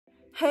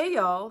Hey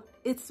y'all,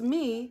 it's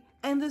me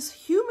and this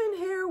human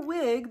hair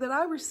wig that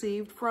I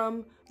received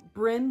from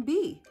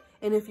Brinbea.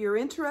 And if you're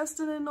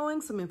interested in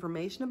knowing some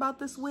information about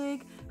this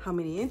wig, how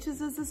many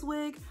inches is this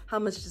wig, how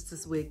much does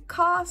this wig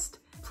cost,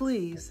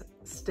 please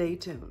stay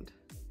tuned.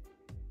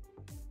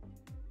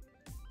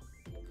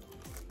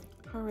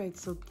 All right,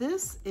 so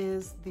this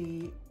is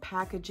the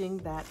packaging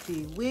that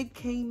the wig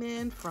came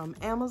in from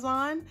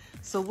Amazon.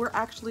 So we're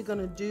actually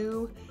gonna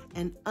do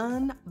an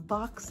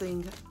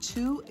unboxing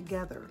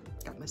together.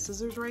 Got my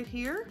scissors right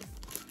here.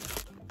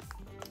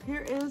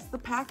 Here is the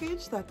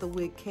package that the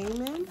wig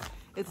came in.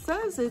 It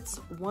says it's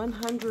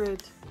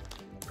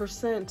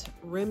 100%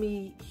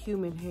 Remy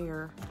human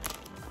hair.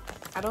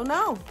 I don't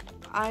know.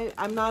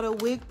 I'm not a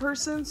wig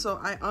person, so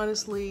I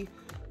honestly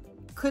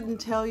couldn't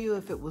tell you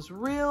if it was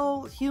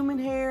real human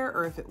hair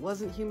or if it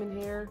wasn't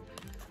human hair.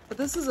 But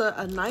this is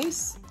a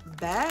nice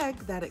bag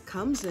that it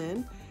comes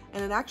in,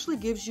 and it actually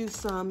gives you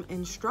some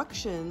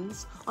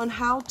instructions on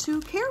how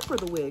to care for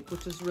the wig,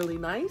 which is really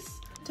nice.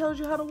 It tells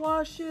you how to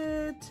wash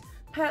it,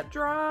 pat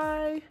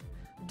dry,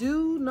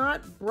 do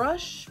not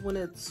brush when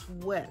it's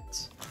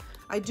wet.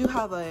 I do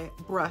have a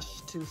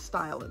brush to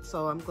style it,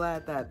 so I'm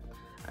glad that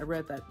I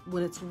read that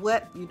when it's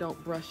wet, you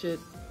don't brush it.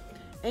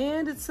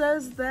 And it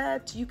says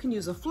that you can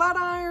use a flat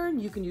iron,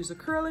 you can use a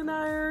curling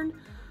iron,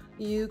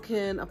 you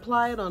can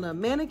apply it on a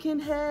mannequin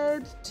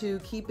head to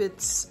keep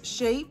its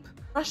shape.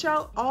 Brush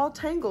out all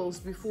tangles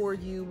before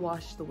you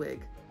wash the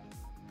wig.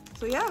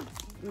 So yeah,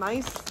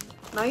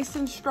 nice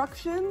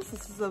instructions.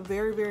 This is a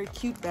very, very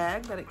cute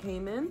bag that it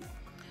came in.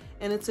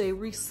 And it's a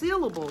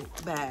resealable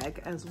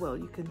bag as well.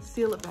 You can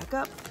seal it back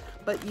up,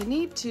 but you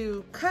need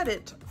to cut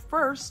it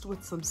first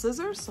with some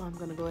scissors. So I'm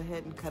gonna go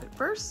ahead and cut it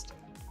first.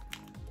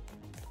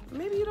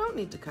 Maybe you don't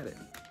need to cut it.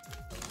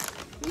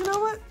 You know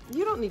what?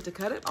 You don't need to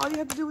cut it. All you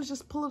have to do is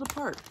just pull it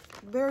apart.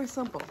 Very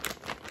simple.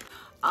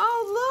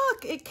 Oh,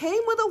 look, it came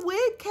with a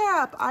wig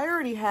cap. I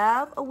already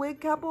have a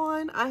wig cap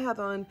on. I have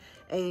on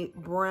a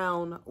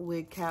brown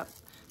wig cap.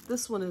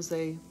 This one is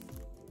a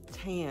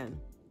tan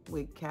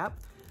wig cap.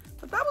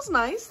 But that was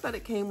nice that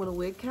it came with a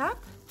wig cap.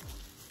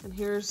 And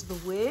here's the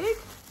wig.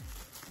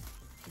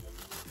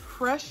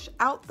 Fresh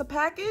out the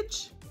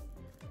package.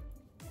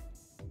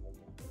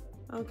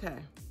 Okay.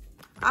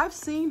 I've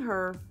seen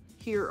her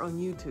here on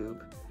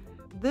YouTube.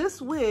 This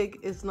wig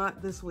is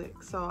not this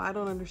wig, so I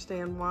don't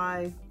understand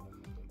why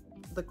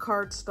the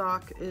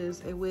cardstock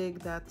is a wig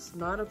that's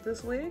not of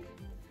this wig,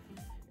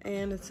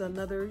 and it's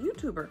another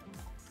YouTuber.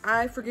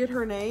 I forget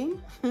her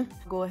name.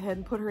 Go ahead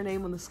and put her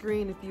name on the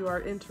screen if you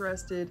are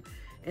interested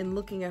in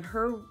looking at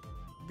her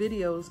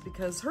videos,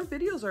 because her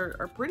videos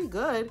are pretty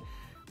good.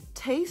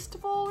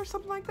 Tasteful or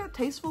something like that,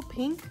 Tasteful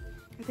Pink,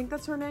 I think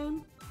that's her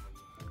name.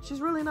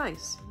 She's really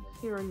nice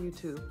here on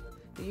YouTube.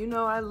 You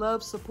know I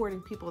love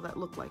supporting people that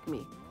look like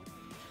me.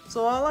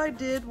 So all I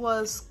did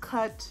was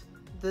cut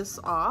this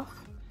off.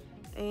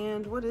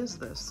 And what is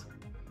this?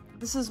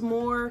 This is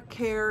more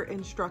care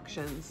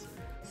instructions.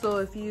 So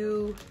if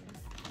you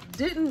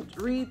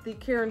didn't read the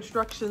care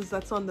instructions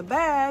that's on the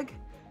bag,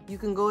 you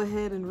can go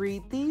ahead and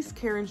read these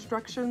care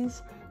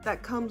instructions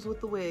that comes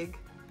with the wig.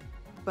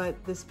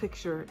 But this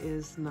picture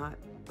is not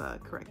the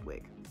correct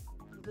wig.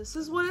 This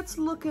is what it's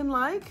looking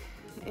like.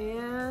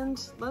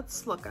 And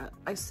let's look at,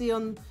 I see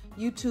on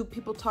YouTube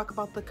people talk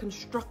about the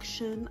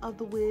construction of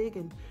the wig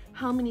and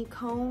how many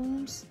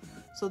combs.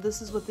 So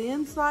this is what the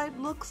inside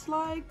looks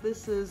like.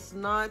 This is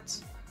not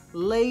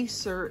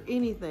lace or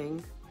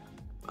anything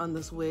on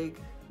this wig.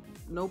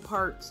 No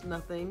parts,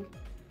 nothing.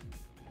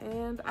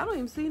 And I don't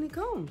even see any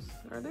combs.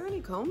 Are there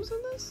any combs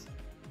in this?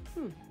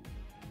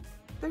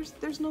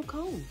 There's no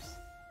combs.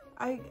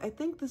 I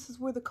think this is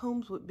where the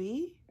combs would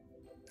be.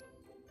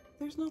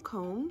 There's no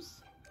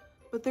combs.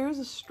 But there is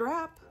a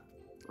strap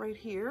right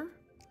here.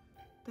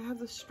 They have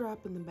the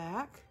strap in the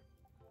back.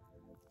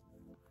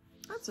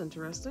 That's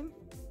interesting.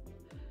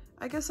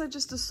 I guess I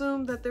just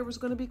assumed that there was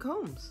going to be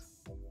combs.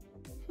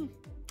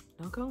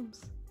 No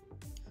combs.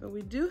 So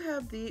we do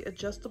have the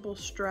adjustable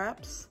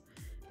straps,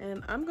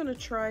 and I'm going to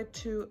try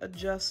to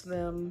adjust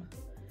them,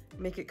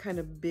 make it kind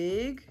of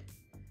big,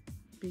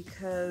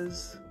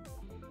 because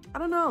I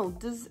don't know,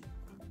 does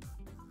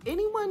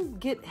anyone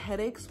get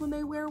headaches when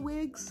they wear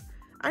wigs?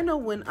 I know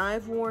when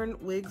I've worn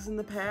wigs in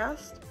the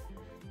past,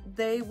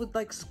 they would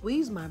like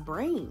squeeze my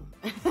brain.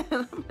 And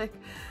I'm like,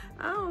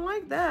 I don't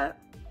like that.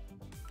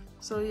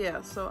 So yeah,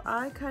 so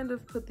I kind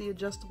of put the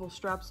adjustable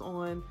straps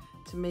on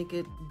to make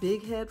it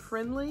big head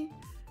friendly.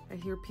 I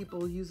hear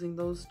people using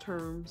those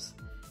terms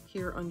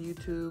here on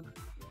YouTube.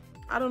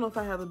 I don't know if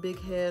I have a big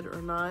head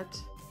or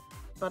not,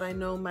 but I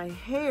know my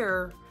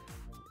hair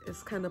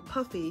is kind of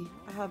puffy.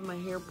 I have my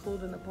hair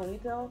pulled in a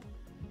ponytail,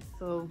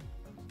 so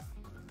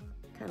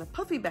kind of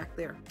puffy back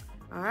there.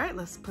 All right,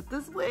 let's put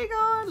this wig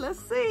on. Let's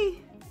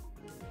see.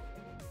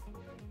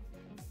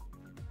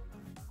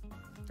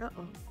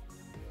 Uh-oh.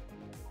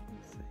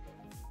 Let's see.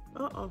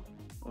 Uh-oh.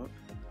 Oh.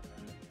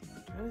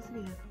 Try this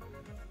again.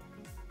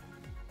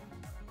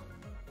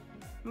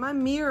 My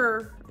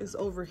mirror is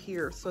over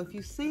here, so if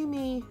you see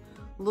me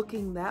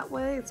looking that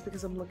way, it's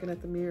because I'm looking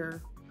at the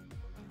mirror.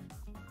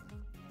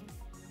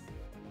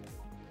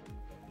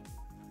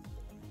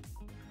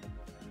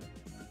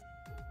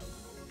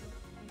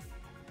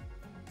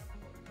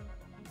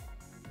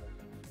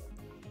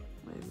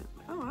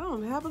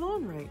 don't have it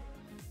on right.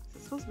 Is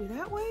it supposed to be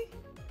that way?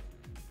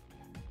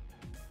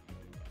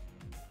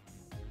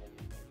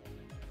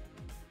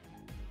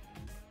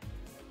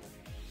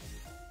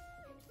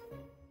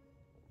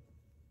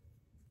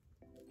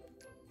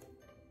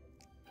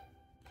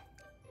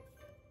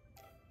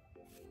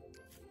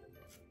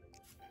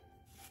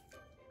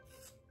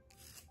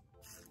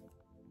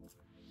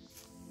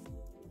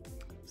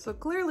 So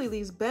clearly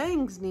these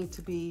bangs need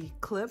to be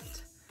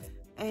clipped,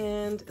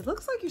 and it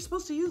looks like you're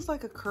supposed to use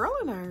like a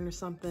curling iron or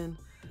something.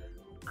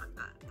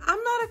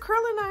 I'm not a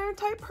curling iron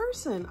type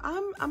person.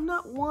 I'm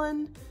not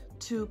one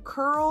to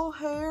curl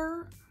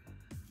hair.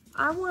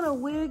 I want a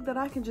wig that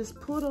I can just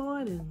put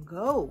on and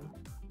go.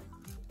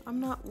 I'm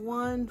not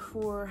one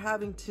for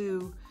having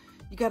to,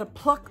 you gotta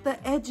pluck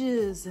the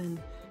edges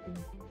and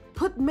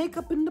put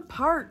makeup in the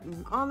part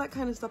and all that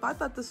kind of stuff. I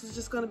thought this was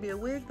just gonna be a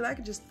wig that I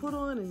could just put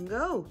on and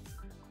go.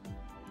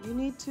 You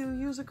need to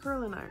use a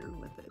curling iron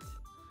with it.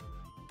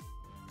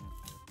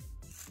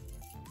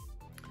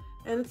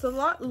 And it's a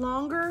lot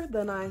longer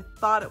than I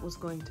thought it was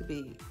going to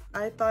be.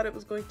 I thought it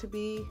was going to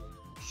be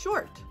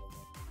short.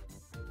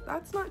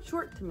 That's not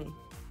short to me.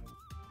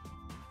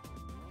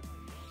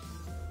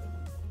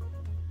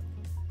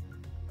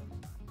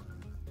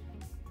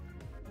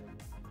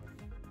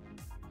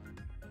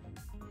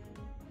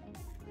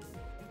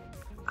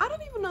 I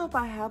don't even know if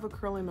I have a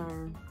curling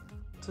iron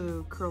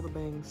to curl the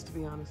bangs, to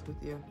be honest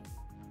with you.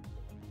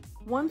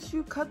 Once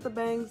you cut the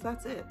bangs,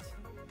 that's it.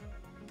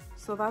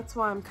 So that's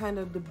why I'm kind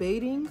of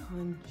debating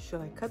on,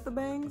 should I cut the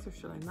bangs or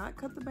should I not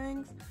cut the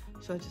bangs?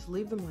 Should I just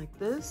leave them like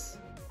this?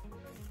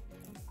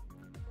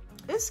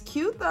 It's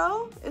cute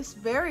though. It's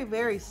very,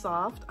 very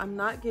soft. I'm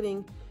not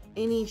getting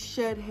any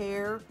shed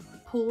hair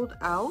pulled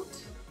out.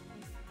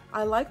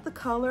 I like the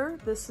color.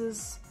 This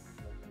is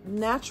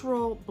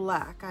natural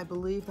black. I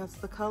believe that's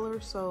the color.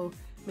 So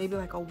maybe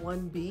like a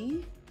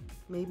 1B,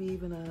 maybe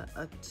even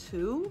a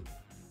 2.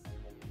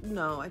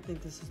 No, I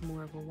think this is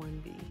more of a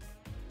 1B.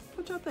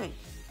 What y'all think?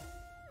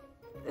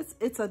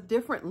 It's a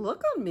different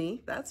look on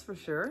me, that's for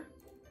sure.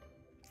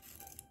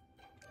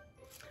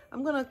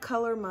 I'm gonna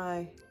color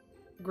my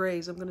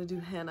grays. I'm gonna do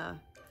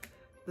henna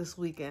this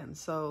weekend,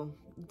 so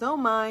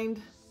don't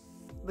mind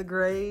the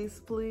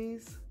grays,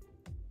 please.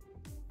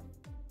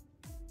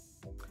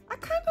 I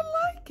kind of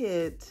like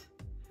it.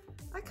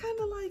 I kind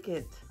of like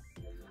it.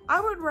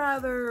 I would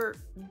rather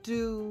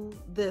do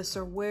this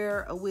or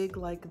wear a wig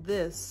like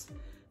this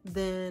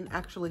than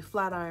actually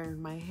flat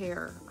iron my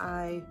hair.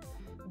 I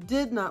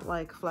did not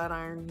like flat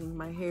ironing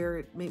my hair.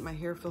 It made my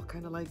hair feel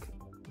kind of like,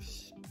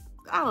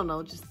 I don't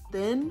know, just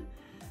thin.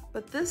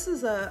 But this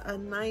is a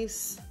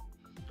nice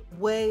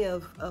way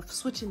of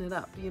switching it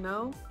up, you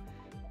know?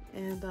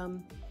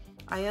 And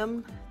I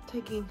am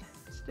taking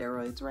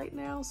steroids right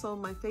now, so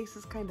my face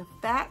is kind of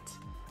fat,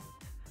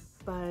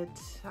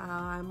 but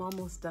I'm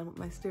almost done with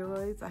my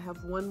steroids. I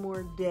have one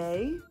more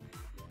day.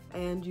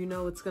 And you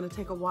know it's gonna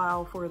take a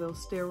while for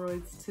those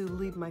steroids to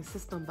leave my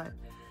system, but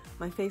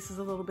my face is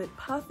a little bit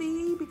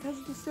puffy because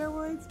of the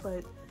steroids,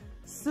 but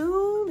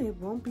soon it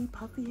won't be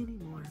puffy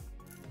anymore.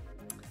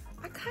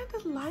 I kind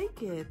of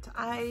like it.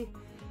 I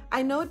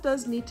know it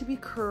does need to be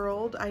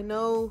curled. I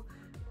know,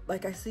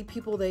 like I see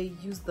people, they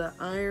use the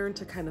iron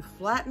to kind of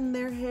flatten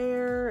their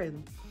hair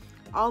and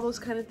all those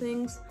kind of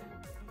things.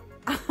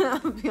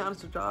 I'll be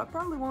honest with y'all, I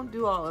probably won't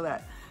do all of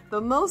that. The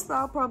most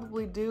I'll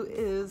probably do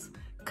is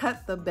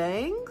cut the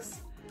bangs,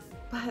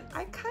 but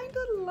I kind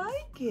of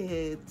like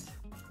it.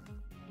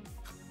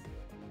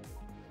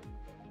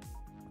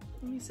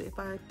 Let me see, if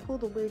I pull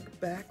the wig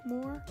back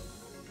more,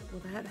 will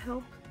that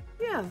help?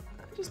 Yeah,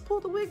 I just pull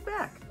the wig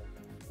back.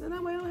 Then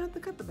that way I don't have to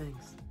cut the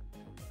bangs.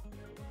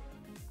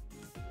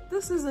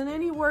 This isn't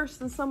any worse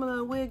than some of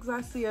the wigs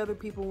I see other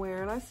people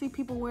wearing. I see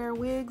people wearing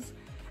wigs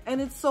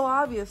and it's so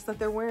obvious that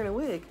they're wearing a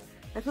wig.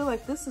 I feel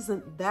like this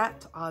isn't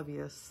that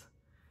obvious,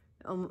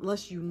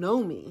 unless you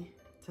know me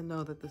to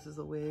know that this is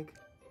a wig.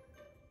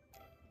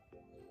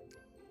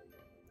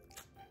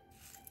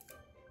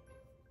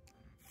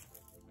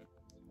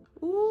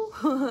 Ooh,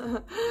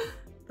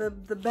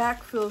 the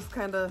back feels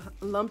kind of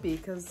lumpy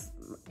because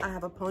I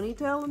have a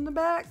ponytail in the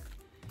back.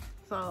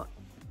 So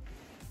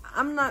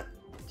I'm not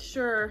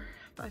sure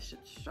if I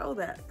should show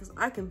that because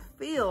I can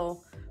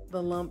feel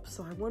the lump.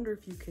 So I wonder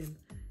if you can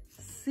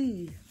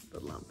see the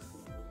lump.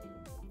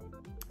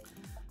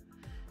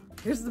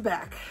 Here's the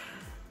back.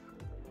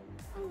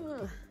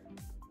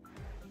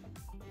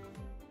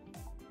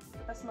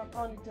 That's my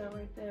ponytail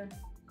right there.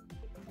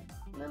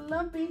 A little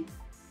lumpy.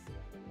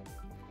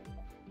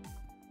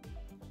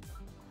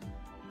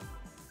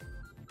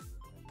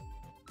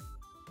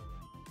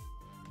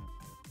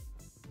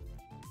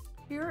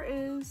 Here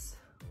is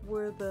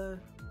where the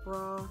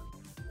bra,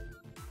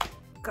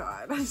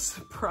 God, that's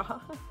the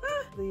bra.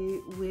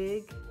 The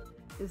wig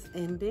is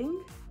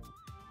ending.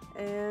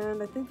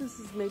 And I think this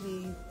is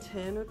maybe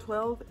 10 or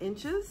 12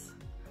 inches.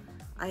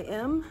 I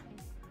am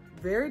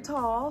very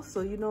tall,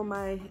 so you know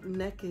my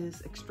neck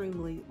is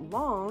extremely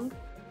long.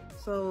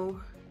 So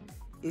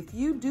if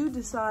you do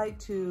decide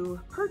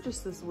to purchase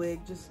this wig,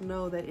 just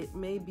know that it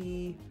may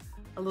be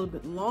a little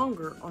bit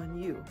longer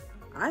on you.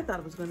 I thought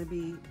it was going to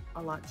be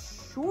a lot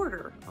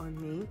shorter on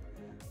me.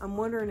 I'm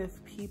wondering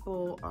if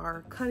people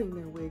are cutting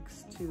their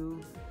wigs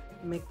to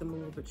make them a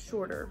little bit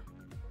shorter.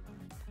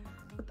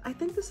 But I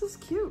think this is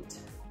cute.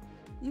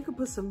 You could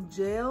put some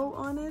gel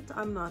on it.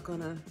 I'm not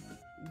gonna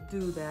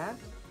do that.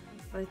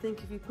 But I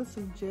think if you put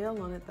some gel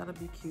on it, that'll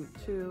be cute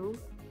too.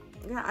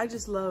 Yeah, I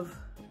just love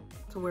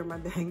to wear my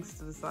bangs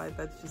to the side.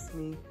 That's just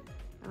me.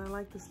 And I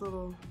like this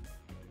little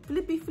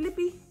flippy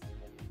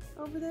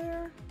over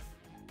there.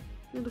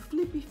 Little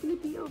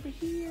flippy over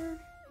here.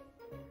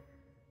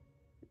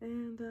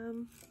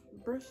 And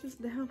brush this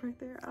down right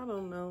there. I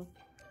don't know.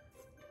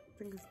 I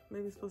think it's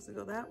maybe supposed to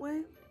go that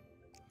way.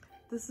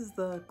 This is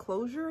the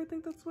closure, I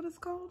think that's what it's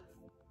called.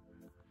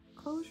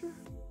 Closure.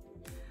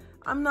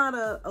 I'm not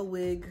a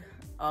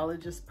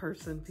wigologist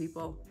person,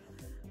 people.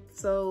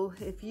 So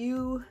if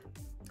you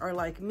are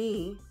like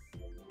me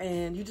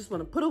and you just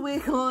want to put a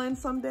wig on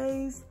some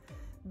days,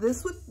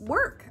 this would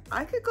work.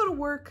 I could go to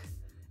work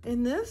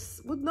in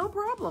this with no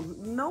problem.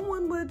 No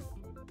one would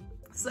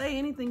say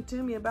anything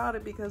to me about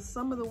it, because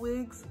some of the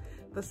wigs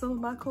that some of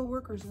my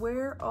coworkers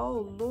wear,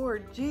 oh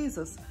Lord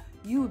Jesus,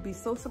 you would be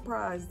so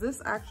surprised.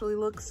 This actually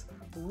looks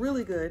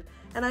really good.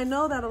 And I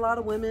know that a lot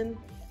of women,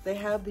 they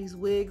have these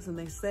wigs and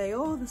they say,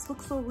 oh, this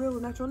looks so real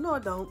and natural. No,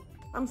 it don't.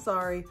 I'm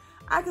sorry.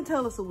 I can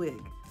tell it's a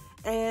wig.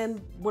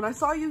 And when I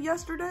saw you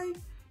yesterday,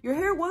 your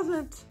hair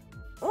wasn't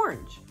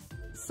orange.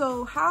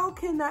 So how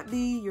can that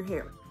be your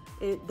hair?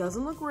 It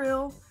doesn't look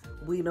real.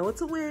 We know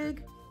it's a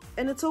wig.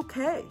 And it's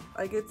okay,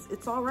 like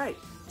it's all right.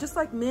 Just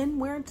like men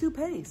wearing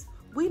toupees.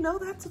 We know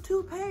that's a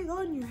toupee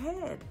on your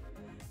head.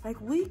 Like,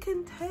 we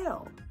can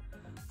tell.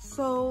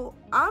 So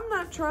I'm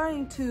not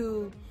trying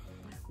to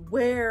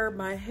wear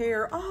my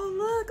hair, oh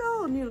look,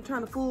 oh, and, you know,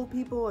 trying to fool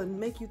people and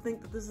make you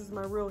think that this is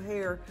my real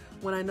hair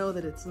when I know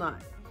that it's not.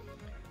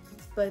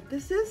 But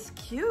this is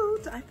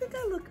cute. I think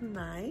I look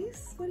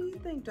nice. What do you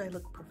think? Do I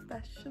look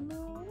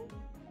professional?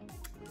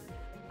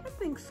 I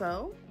think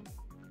so.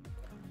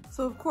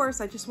 So of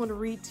course, I just want to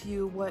read to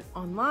you what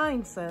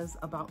online says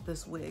about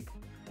this wig.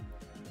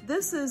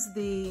 This is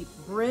the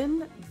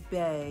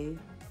Brinbea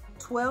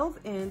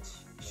 12-inch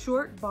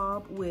short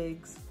bob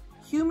wigs,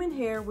 human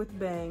hair with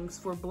bangs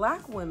for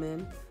black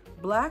women,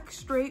 black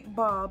straight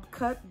bob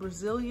cut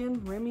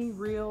Brazilian Remy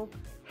Real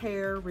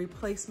hair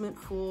replacement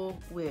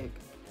full wig.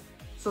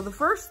 So the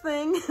first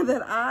thing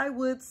that I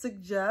would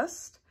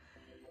suggest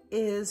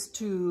is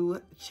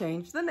to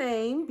change the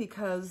name,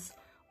 because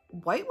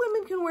white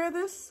women can wear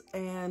this,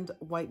 and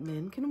white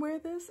men can wear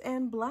this,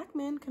 and black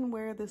men can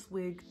wear this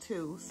wig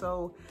too.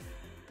 So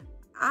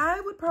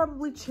I would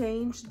probably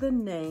change the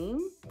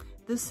name.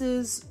 This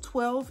is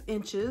 12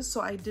 inches, so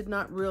I did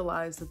not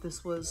realize that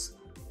this was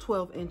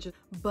 12 inches,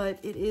 but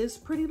it is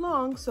pretty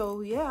long.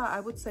 So yeah, I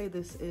would say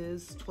this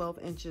is 12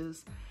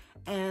 inches.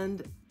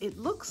 And it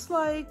looks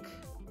like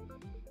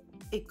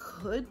it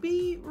could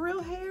be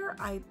real hair.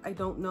 I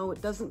don't know.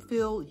 It doesn't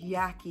feel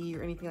yucky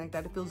or anything like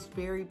that. It feels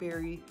very,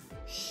 very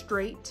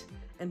straight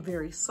and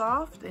very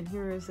soft. And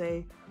here is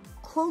a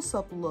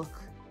close-up look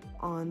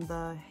on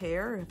the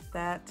hair, if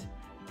that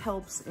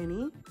helps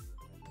any.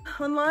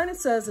 Online it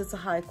says it's a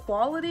high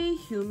quality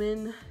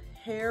human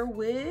hair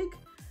wig.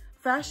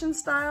 Fashion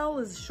style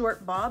is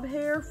short bob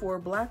hair for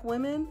black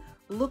women.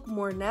 Look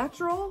more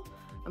natural.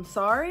 I'm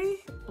sorry,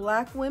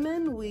 black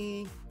women,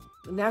 we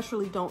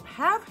naturally don't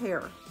have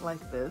hair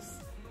like this,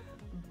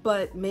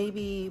 but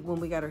maybe when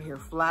we got our hair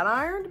flat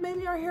ironed,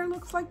 maybe our hair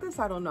looks like this.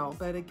 I don't know.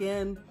 But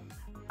again,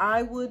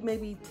 I would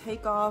maybe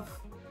take off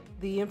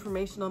the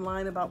information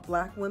online about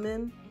black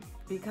women,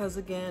 because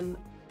again,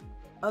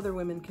 other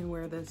women can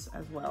wear this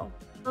as well.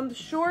 The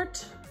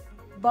short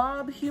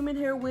bob human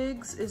hair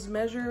wigs is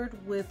measured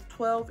with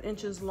 12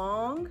 inches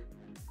long.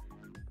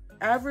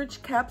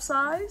 Average cap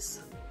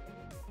size.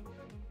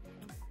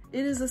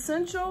 It is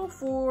essential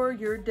for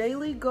your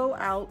daily go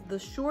out. The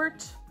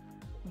short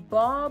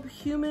bob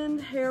human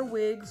hair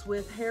wigs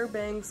with hair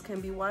bangs can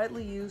be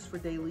widely used for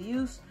daily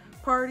use,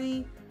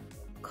 party,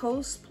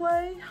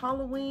 cosplay,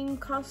 Halloween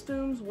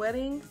costumes,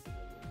 wedding.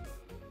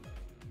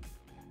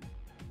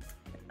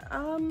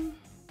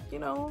 You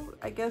know,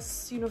 I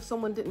guess, you know,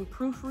 someone didn't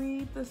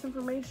proofread this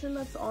information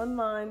that's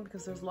online,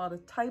 because there's a lot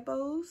of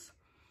typos,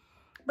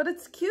 but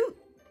it's cute.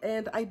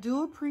 And I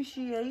do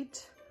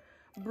appreciate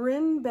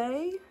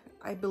Brinbea.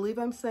 I believe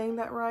I'm saying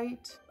that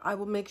right. I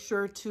will make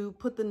sure to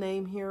put the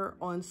name here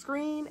on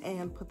screen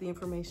and put the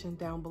information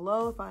down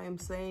below if I am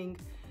saying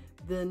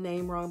the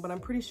name wrong, but I'm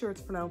pretty sure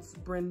it's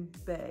pronounced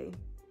Brinbea,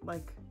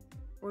 like,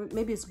 or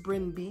maybe it's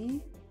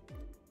Brinbea.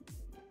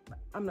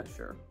 I'm not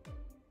sure.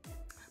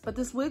 But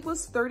this wig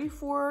was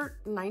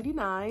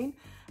 $34.99.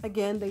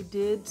 Again, they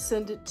did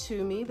send it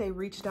to me. They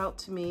reached out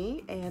to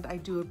me, and I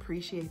do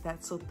appreciate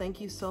that. So thank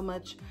you so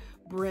much,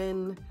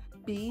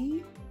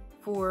 Brinbea,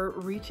 for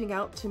reaching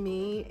out to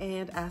me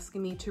and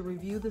asking me to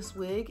review this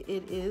wig.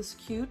 It is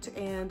cute,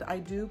 and I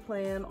do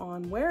plan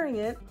on wearing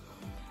it.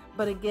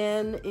 But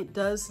again, it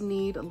does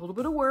need a little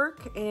bit of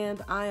work,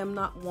 and I am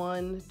not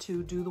one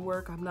to do the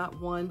work. I'm not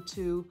one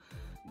to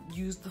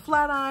use the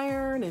flat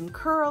iron and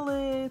curl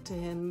it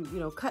and, you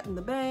know, cutting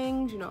the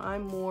bangs. You know,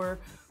 I'm more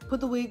put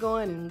the wig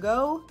on and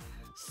go.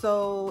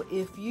 So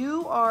if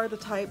you are the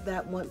type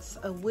that wants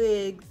a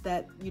wig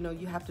that, you know,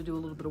 you have to do a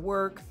little bit of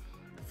work,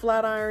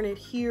 flat iron it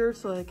here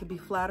so it can be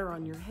flatter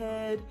on your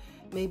head,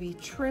 maybe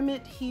trim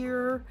it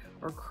here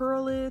or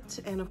curl it,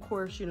 and of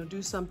course, you know,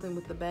 do something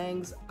with the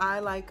bangs. I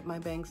like my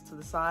bangs to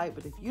the side,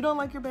 but if you don't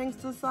like your bangs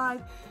to the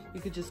side,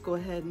 you could just go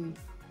ahead and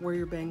wear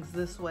your bangs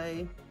this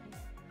way.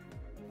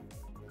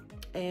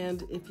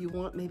 And if you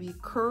want, maybe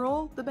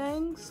curl the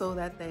bangs so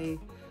that they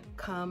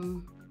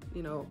come,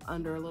 you know,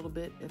 under a little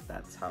bit, if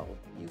that's how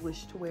you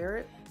wish to wear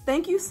it.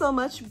 Thank you so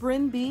much,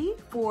 Brinbea,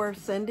 for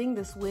sending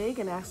this wig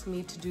and asking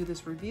me to do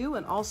this review.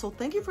 And also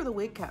thank you for the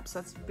wig caps.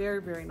 That's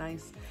very, very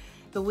nice.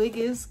 The wig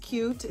is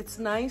cute, it's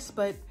nice,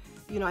 but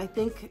you know, I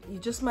think you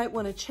just might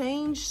want to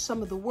change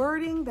some of the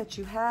wording that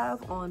you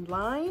have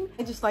online.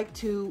 I just like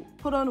to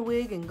put on a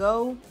wig and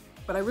go,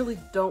 but I really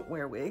don't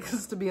wear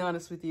wigs, to be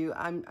honest with you.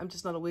 I'm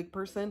just not a wig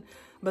person,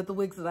 but the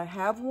wigs that I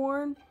have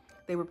worn,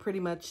 they were pretty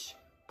much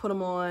put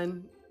them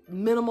on,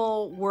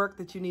 minimal work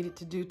that you needed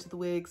to do to the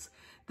wigs.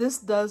 This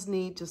does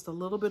need just a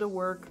little bit of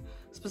work,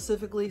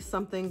 specifically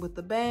something with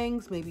the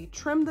bangs, maybe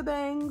trim the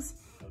bangs.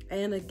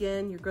 And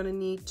again, you're gonna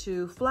need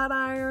to flat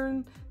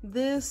iron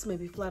this,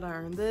 maybe flat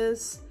iron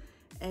this,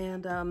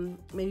 and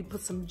maybe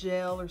put some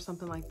gel or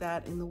something like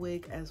that in the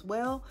wig as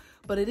well.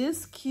 But it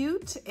is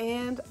cute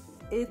and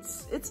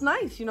it's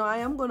nice. You know, I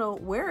am gonna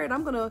wear it.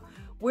 I'm gonna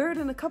wear it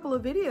in a couple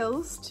of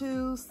videos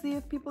to see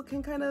if people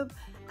can kind of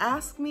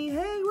ask me,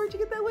 hey, where'd you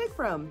get that wig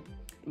from?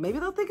 Maybe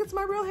they'll think it's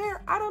my real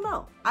hair. I don't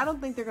know. I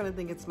don't think they're gonna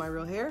think it's my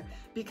real hair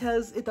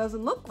because it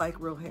doesn't look like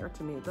real hair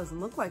to me. It doesn't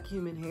look like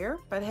human hair.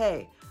 But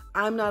hey,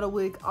 I'm not a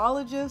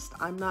wigologist.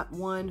 I'm not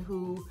one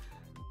who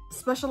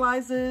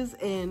specializes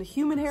in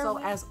human hair. So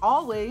as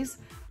always,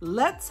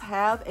 let's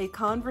have a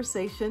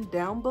conversation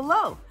down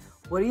below.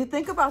 What do you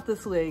think about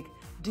this wig?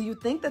 Do you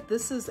think that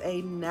this is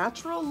a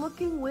natural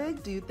looking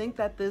wig? Do you think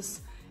that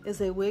this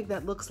is a wig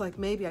that looks like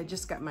maybe I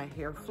just got my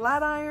hair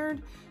flat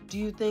ironed? Do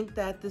you think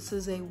that this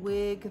is a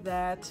wig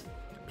that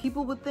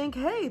people would think,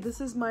 hey, this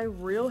is my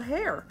real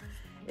hair?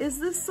 Is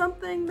this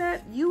something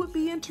that you would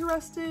be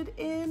interested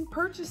in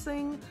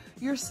purchasing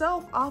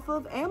yourself off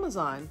of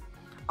Amazon?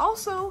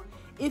 Also,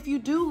 if you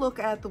do look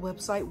at the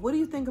website, what do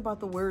you think about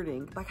the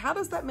wording? Like, how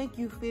does that make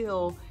you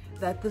feel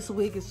that this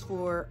wig is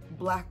for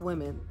Black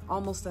women?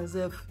 Almost as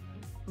if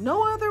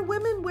no other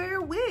women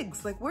wear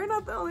wigs. Like, we're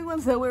not the only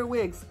ones that wear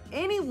wigs.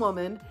 Any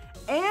woman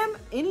and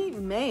any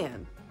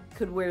man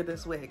could wear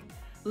this wig.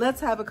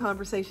 Let's have a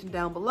conversation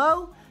down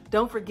below.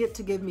 Don't forget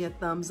to give me a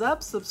thumbs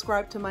up,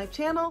 subscribe to my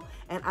channel,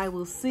 and I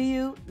will see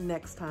you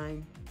next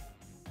time.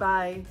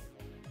 Bye.